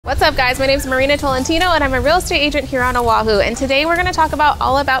What's up guys, my name is Marina Tolentino and I'm a real estate agent here on Oahu, and today we're going to talk about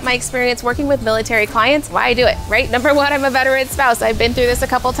all about my experience working with military clients, why I do it, right? Number one, I'm a veteran spouse. I've been through this a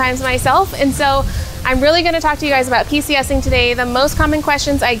couple times myself, and so I'm really going to talk to you guys about PCSing today, the most common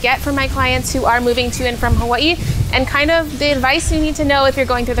questions I get from my clients who are moving to and from Hawaii, and kind of the advice you need to know if you're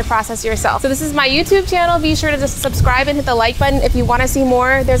going through the process yourself. So this is my YouTube channel. Be sure to just subscribe and hit the like button if you want to see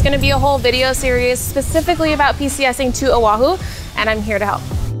more. There's going to be a whole video series specifically about PCSing to Oahu, and I'm here to help.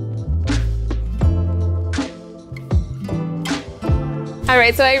 All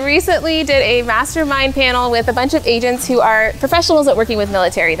right, so I recently did a mastermind panel with a bunch of agents who are professionals at working with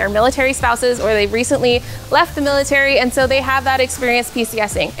military. They're military spouses or they recently left the military, and so they have that experience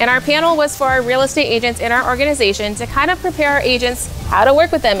PCSing. And our panel was for our real estate agents in our organization to kind of prepare our agents how to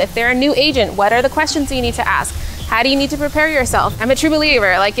work with them. If they're a new agent, what are the questions you need to ask? How do you need to prepare yourself? I'm a true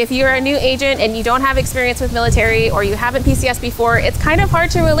believer, like if you're a new agent and you don't have experience with military or you haven't PCS before, it's kind of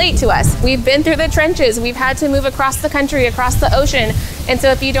hard to relate to us. We've been through the trenches, we've had to move across the country, across the ocean. And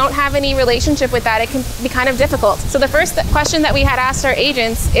so if you don't have any relationship with that, it can be kind of difficult. So the first question that we had asked our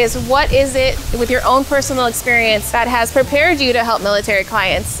agents is, what is it with your own personal experience that has prepared you to help military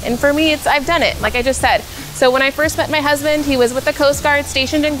clients? And for me, I've done it, like I just said. So when I first met my husband, he was with the Coast Guard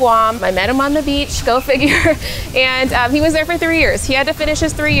stationed in Guam. I met him on the beach, go figure. And he was there for 3 years. He had to finish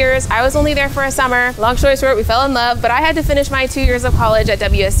his 3 years. I was only there for a summer. Long story short, we fell in love, but I had to finish my 2 years of college at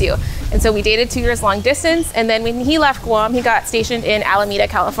WSU. And so we dated 2 years long distance. And then when he left Guam, he got stationed in Alameda,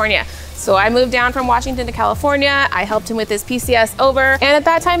 California. So I moved down from Washington to California. I helped him with his PCS over. And at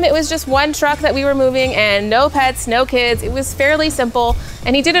that time, it was just one truck that we were moving and no pets, no kids. It was fairly simple.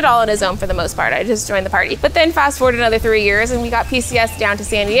 And he did it all on his own for the most part. I just joined the party. But then fast forward another 3 years and we got PCS down to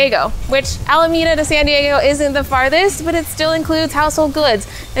San Diego, which Alameda to San Diego isn't the farthest, but it still includes household goods.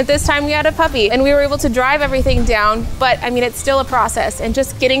 At this time we had a puppy and we were able to drive everything down. But I mean, it's still a process, and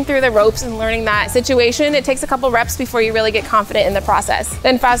just getting through the ropes and learning that situation, it takes a couple reps before you really get confident in the process.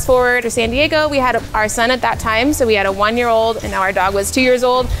 Then fast forward to San Diego, we had our son at that time. So we had a 1-year-old and now our dog was 2 years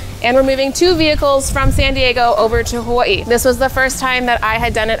old. And we're moving 2 vehicles from San Diego over to Hawaii. This was the first time that I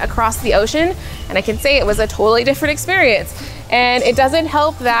had done it across the ocean, and I can say it was a totally different experience. And it doesn't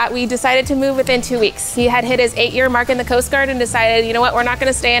help that we decided to move within 2 weeks. He had hit his 8-year mark in the Coast Guard and decided, you know what, we're not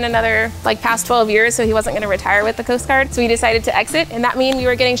gonna stay in another past 12 years, so he wasn't gonna retire with the Coast Guard. So we decided to exit, and that meant we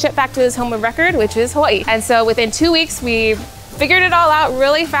were getting shipped back to his home of record, which is Hawaii. And so within 2 weeks, we figured it all out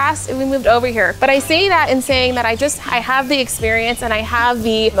really fast and we moved over here. But I say that in saying that I have the experience and I have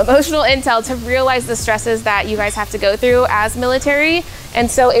the emotional intel to realize the stresses that you guys have to go through as military. And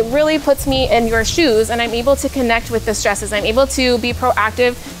so it really puts me in your shoes and I'm able to connect with the stresses. I'm able to be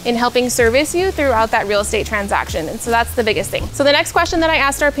proactive in helping service you throughout that real estate transaction. And so that's the biggest thing. So the next question that I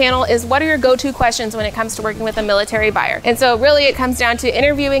asked our panel is, what are your go-to questions when it comes to working with a military buyer? And so really it comes down to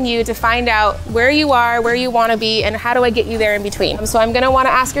interviewing you to find out where you are, where you want to be, and how do I get you there in between. So I'm going to want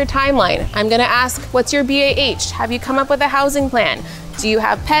to ask your timeline. I'm going to ask, what's your BAH? Have you come up with a housing plan? Do you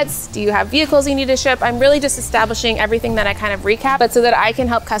have pets? Do you have vehicles you need to ship? I'm really just establishing everything that I kind of recap, but so that I can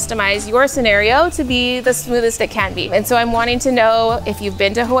help customize your scenario to be the smoothest it can be. And so I'm wanting to know if you've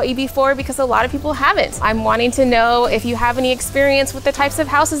been to Hawaii before, because a lot of people haven't. I'm wanting to know if you have any experience with the types of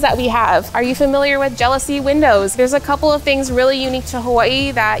houses that we have. Are you familiar with jealousy windows? There's a couple of things really unique to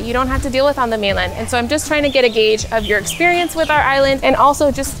Hawaii that you don't have to deal with on the mainland. And so I'm just trying to get a gauge of your experience with our island, and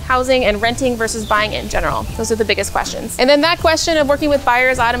also just housing and renting versus buying in general. Those are the biggest questions. And then that question of working with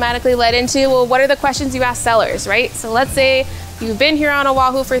buyers automatically led into, well, what are the questions you ask sellers, right? So let's say you've been here on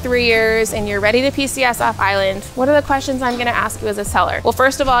Oahu for 3 years and you're ready to PCS off island. What are the questions I'm gonna ask you as a seller? Well,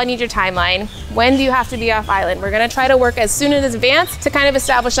 first of all, I need your timeline. When do you have to be off island? We're gonna try to work as soon in advance to kind of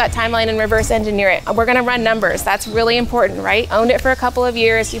establish that timeline and reverse engineer it. We're gonna run numbers. That's really important, right? Owned it for a couple of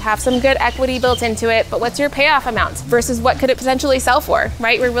years. You have some good equity built into it, but what's your payoff amount versus what could it potentially sell for,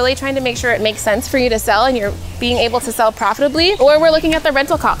 right? We're really trying to make sure it makes sense for you to sell and you're being able to sell profitably. Or we're looking at the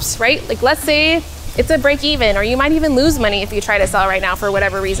rental costs, right? Like let's say it's a break even, or you might even lose money if you try to sell right now for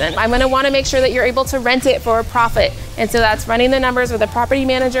whatever reason. I'm gonna wanna make sure that you're able to rent it for a profit. And so that's running the numbers with a property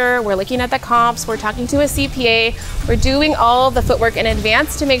manager, we're looking at the comps, we're talking to a CPA, we're doing all of the footwork in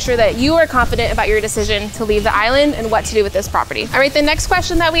advance to make sure that you are confident about your decision to leave the island and what to do with this property. All right, the next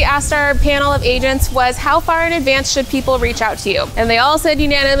question that we asked our panel of agents was, how far in advance should people reach out to you? And they all said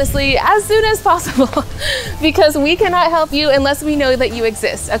unanimously, as soon as possible, because we cannot help you unless we know that you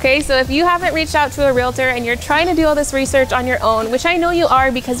exist, okay? So if you haven't reached out to a realtor and you're trying to do all this research on your own, which I know you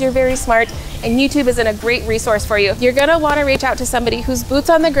are because you're very smart and YouTube is a great resource for you, you're you're gonna wanna reach out to somebody who's boots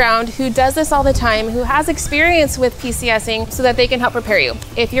on the ground, who does this all the time, who has experience with PCSing so that they can help prepare you.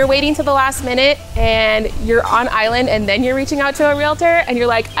 If you're waiting to the last minute and you're on island and then you're reaching out to a realtor and you're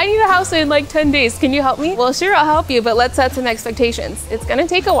like, I need a house in like 10 days, can you help me? Well, sure, I'll help you, but let's set some expectations. It's gonna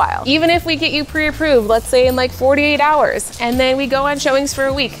take a while. Even if we get you pre-approved, let's say in like 48 hours, and then we go on showings for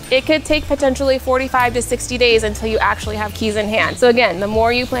a week, it could take potentially 45 to 60 days until you actually have keys in hand. So again, the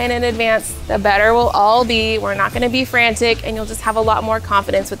more you plan in advance, the better we'll all be. We're not gonna be frantic, and you'll just have a lot more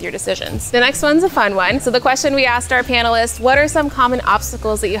confidence with your decisions. The next one's a fun one. So the question we asked our panelists, what are some common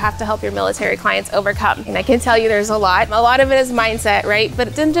obstacles that you have to help your military clients overcome? And I can tell you there's a lot. A lot of it is mindset, right?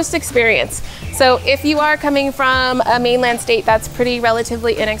 But then just experience. So if you are coming from a mainland state that's pretty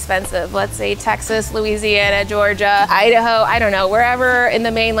relatively inexpensive, let's say Texas, Louisiana, Georgia, Idaho, I don't know, wherever in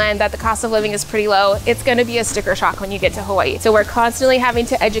the mainland that the cost of living is pretty low, it's gonna be a sticker shock when you get to Hawaii. So we're constantly having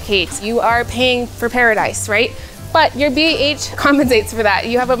to educate. You are paying for paradise, right? But your BAH compensates for that.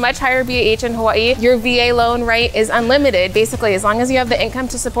 You have a much higher BAH in Hawaii. Your VA loan rate is unlimited. Basically, as long as you have the income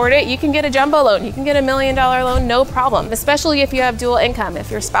to support it, you can get a jumbo loan. You can get $1 million loan, no problem. Especially if you have dual income.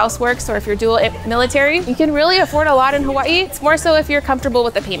 If your spouse works or if you're dual military, you can really afford a lot in Hawaii. It's more so if you're comfortable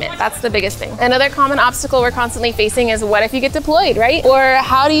with the payment. That's the biggest thing. Another common obstacle we're constantly facing is what if you get deployed, right? Or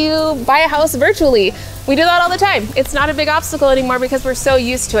how do you buy a house virtually? We do that all the time. It's not a big obstacle anymore because we're so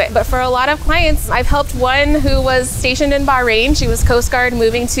used to it. But for a lot of clients, I've helped one who was stationed in Bahrain. She was Coast Guard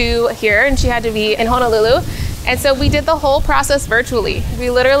moving to here and she had to be in Honolulu. And so we did the whole process virtually. We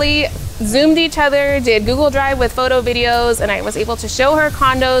literally Zoomed each other, did Google Drive with photo videos, and I was able to show her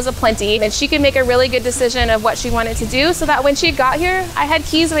condos aplenty, and she could make a really good decision of what she wanted to do so that when she got here, I had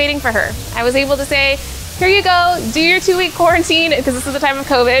keys waiting for her. I was able to say, here you go, do your 2-week quarantine, because this is the time of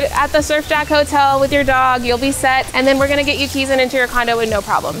COVID, at the Surf Jack Hotel with your dog, you'll be set, and then we're gonna get you keys into your condo with no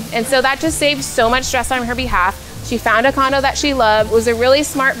problem. And so that just saved so much stress on her behalf. She found a condo that she loved. It was a really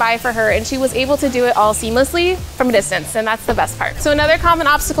smart buy for her, and she was able to do it all seamlessly from a distance, and that's the best part. So another common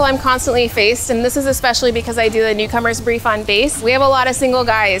obstacle I'm constantly faced, and this is especially because I do the newcomers brief on base, we have a lot of single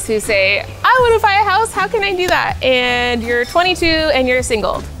guys who say, I want to buy a house, how can I do that? And you're 22 and you're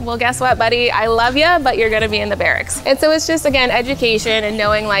single. Well, guess what, buddy? I love you, but you're gonna be in the barracks. And so it's just, again, education and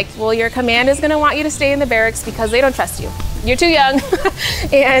knowing like, well, your command is gonna want you to stay in the barracks because they don't trust you. You're too young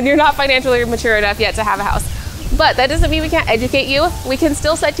and you're not financially mature enough yet to have a house. But that doesn't mean we can't educate you. We can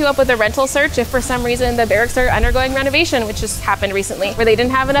still set you up with a rental search if for some reason the barracks are undergoing renovation, which just happened recently, where they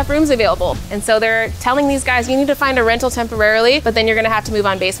didn't have enough rooms available. And so they're telling these guys, you need to find a rental temporarily, but then you're gonna have to move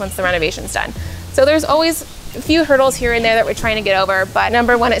on base once the renovation's done. So there's always a few hurdles here and there that we're trying to get over, but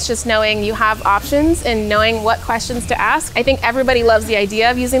number one, it's just knowing you have options and knowing what questions to ask. I think everybody loves the idea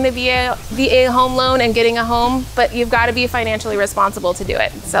of using the VA home loan and getting a home, but you've got to be financially responsible to do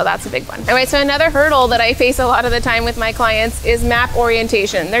it. So that's a big one. All right, so another hurdle that I face a lot of the time with my clients is map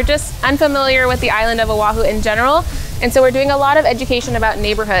orientation. They're just unfamiliar with the island of Oahu in general. And so we're doing a lot of education about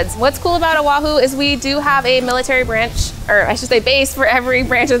neighborhoods. What's cool about Oahu is we do have a military branch, or I should say base for every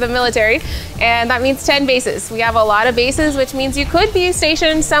branch of the military. And that means 10 bases. We have a lot of bases, which means you could be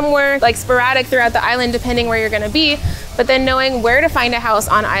stationed somewhere like sporadic throughout the island, depending where you're gonna be. But then knowing where to find a house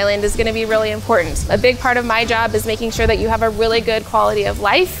on island is gonna be really important. A big part of my job is making sure that you have a really good quality of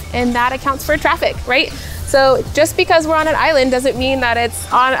life, and that accounts for traffic, right? So just because we're on an island doesn't mean that it's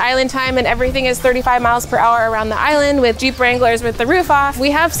on island time and everything is 35 miles per hour around the island with Jeep Wranglers with the roof off.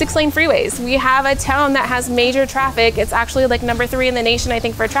 We have 6-lane freeways. We have a town that has major traffic. It's actually like number 3 in the nation, I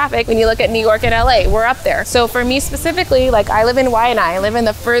think, for traffic. When you look at New York and LA, we're up there. So for me specifically, like I live in Waianae, I live in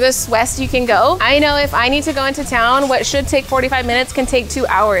the furthest west you can go. I know if I need to go into town, what should take 45 minutes can take 2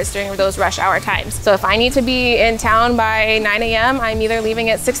 hours during those rush hour times. So if I need to be in town by 9 a.m., I'm either leaving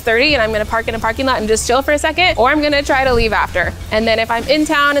at 6:30 and I'm gonna park in a parking lot and just chill for a second, or I'm gonna try to leave after. And then if I'm in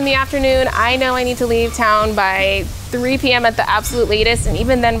town in the afternoon, I know I need to leave town by 3 p.m. at the absolute latest, and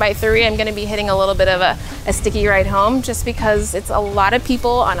even then by 3, I'm gonna be hitting a little bit of a sticky ride home just because it's a lot of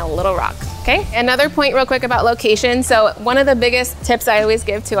people on a little rock, okay? Another point real quick about location. So one of the biggest tips I always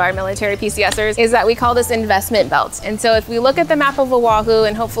give to our military PCSers is that we call this investment belt. And so if we look at the map of Oahu,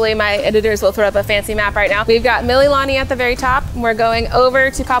 and hopefully my editors will throw up a fancy map right now, we've got Mililani at the very top. We're going over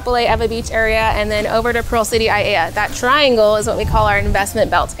to Kapolei, Ewa Beach area, and then over to Pearl City, Aiea. That triangle is what we call our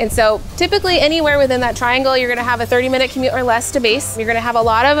investment belt. And so typically anywhere within that triangle, you're gonna have a 30-minute commute or less to base. You're gonna have a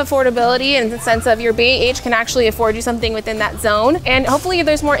lot of affordability in the sense of your BAH can actually afford you something within that zone. And hopefully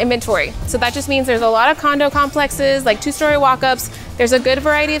there's more inventory. So that just means there's a lot of condo complexes, like 2-story walk-ups, There's a good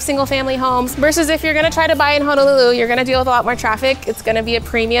variety of single family homes versus if you're gonna try to buy in Honolulu, you're gonna deal with a lot more traffic. It's gonna be a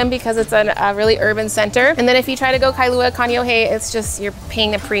premium because it's a really urban center. And then if you try to go Kailua Kaneohe, it's just, you're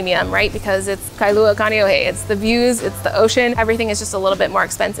paying a premium, right? Because it's Kailua Kaneohe, it's the views, it's the ocean, everything is just a little bit more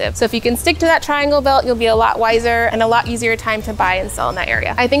expensive. So if you can stick to that triangle belt, you'll be a lot wiser and a lot easier time to buy and sell in that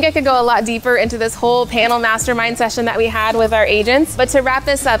area. I think I could go a lot deeper into this whole panel mastermind session that we had with our agents. But to wrap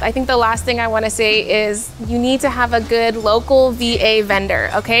this up, I think the last thing I wanna say is you need to have a good local VA vendor,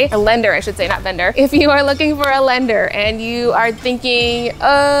 okay? A lender, I should say, not vendor. If you are looking for a lender and you are thinking,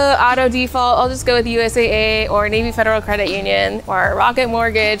 auto default, I'll just go with USAA or Navy Federal Credit Union or Rocket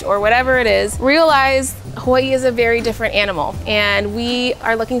Mortgage or whatever it is, realize Hawaii is a very different animal, and we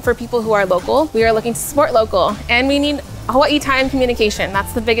are looking for people who are local. We are looking to support local, and we need Hawaii time communication.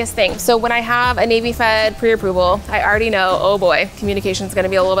 That's the biggest thing. So when I have a Navy Fed pre-approval, I already know, oh boy, communication is going to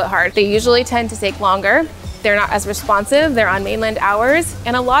be a little bit hard. They usually tend to take longer. They're not as responsive, they're on mainland hours,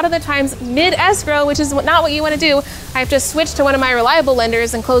 and a lot of the times mid-escrow, which is not what you want to do, I have to switch to one of my reliable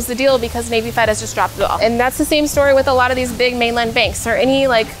lenders and close the deal because Navy Fed has just dropped it off. And that's the same story with a lot of these big mainland banks or any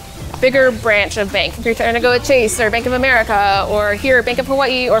like bigger branch of bank. If you're trying to go with Chase or Bank of America or here, Bank of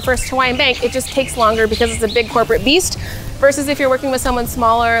Hawaii or First Hawaiian Bank, it just takes longer because it's a big corporate beast. Versus if you're working with someone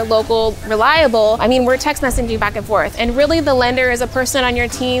smaller, local, reliable, I mean, we're text messaging back and forth. And really the lender is a person on your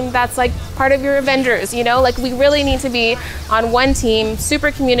team that's like part of your Avengers, you know? Like we really need to be on one team,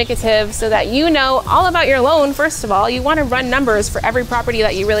 super communicative so that you know all about your loan, first of all. You wanna run numbers for every property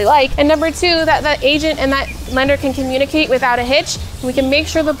that you really like. And number two, that the agent and that lender can communicate without a hitch. We can make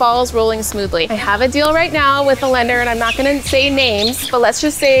sure the ball is rolling smoothly. I have a deal right now with a lender and I'm not gonna say names, but let's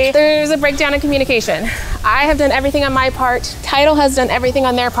just say there's a breakdown in communication. I have done everything on my part. Title has done everything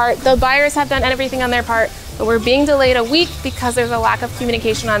on their part. The buyers have done everything on their part, but we're being delayed a week because there's a lack of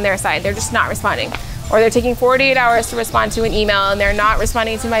communication on their side. They're just not responding. Or they're taking 48 hours to respond to an email and they're not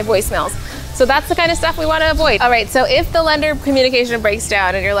responding to my voicemails. So that's the kind of stuff we want to avoid. All right, so if the lender communication breaks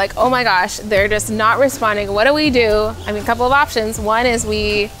down and you're like, oh my gosh, they're just not responding, what do we do? I mean, a couple of options. One is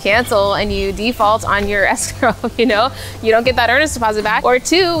we cancel and you default on your escrow, you know? You don't get that earnest deposit back. Or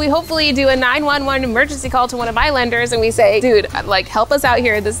two, we hopefully do a 911 emergency call to one of my lenders and we say, dude, like help us out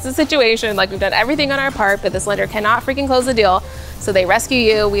here. This is the situation. Like we've done everything on our part, but this lender cannot freaking close the deal. So they rescue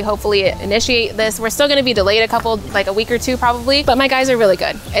you. We hopefully initiate this. We're still gonna be delayed like a week or two probably, but my guys are really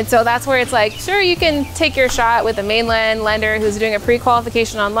good. And so that's where it's like, sure, you can take your shot with a mainland lender who's doing a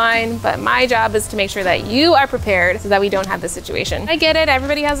pre-qualification online, but my job is to make sure that you are prepared so that we don't have this situation. I get it,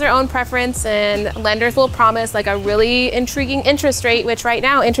 everybody has their own preference and lenders will promise like a really intriguing interest rate, which right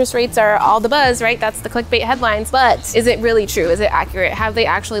now interest rates are all the buzz, right? That's the clickbait headlines, but is it really true? Is it accurate? Have they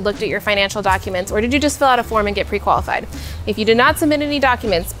actually looked at your financial documents or did you just fill out a form and get pre-qualified? If you did not submit any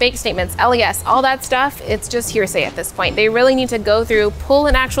documents, bank statements, LES, all that stuff, it's just hearsay at this point. They really need to go through, pull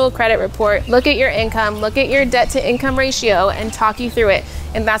an actual credit report, look at your income, look at your debt to income ratio and talk you through it.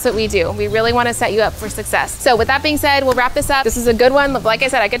 And that's what we do. We really want to set you up for success. So with that being said, we'll wrap this up. This is a good one. Like I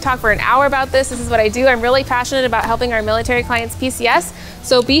said, I could talk for an hour about this. This is what I do. I'm really passionate about helping our military clients PCS.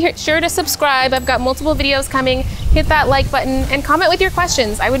 So be sure to subscribe. I've got multiple videos coming. Hit that like button and comment with your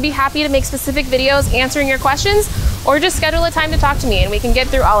questions. I would be happy to make specific videos answering your questions or just schedule a time to talk to me and we can get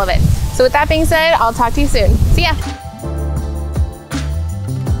through all of it. So with that being said, I'll talk to you soon. See ya.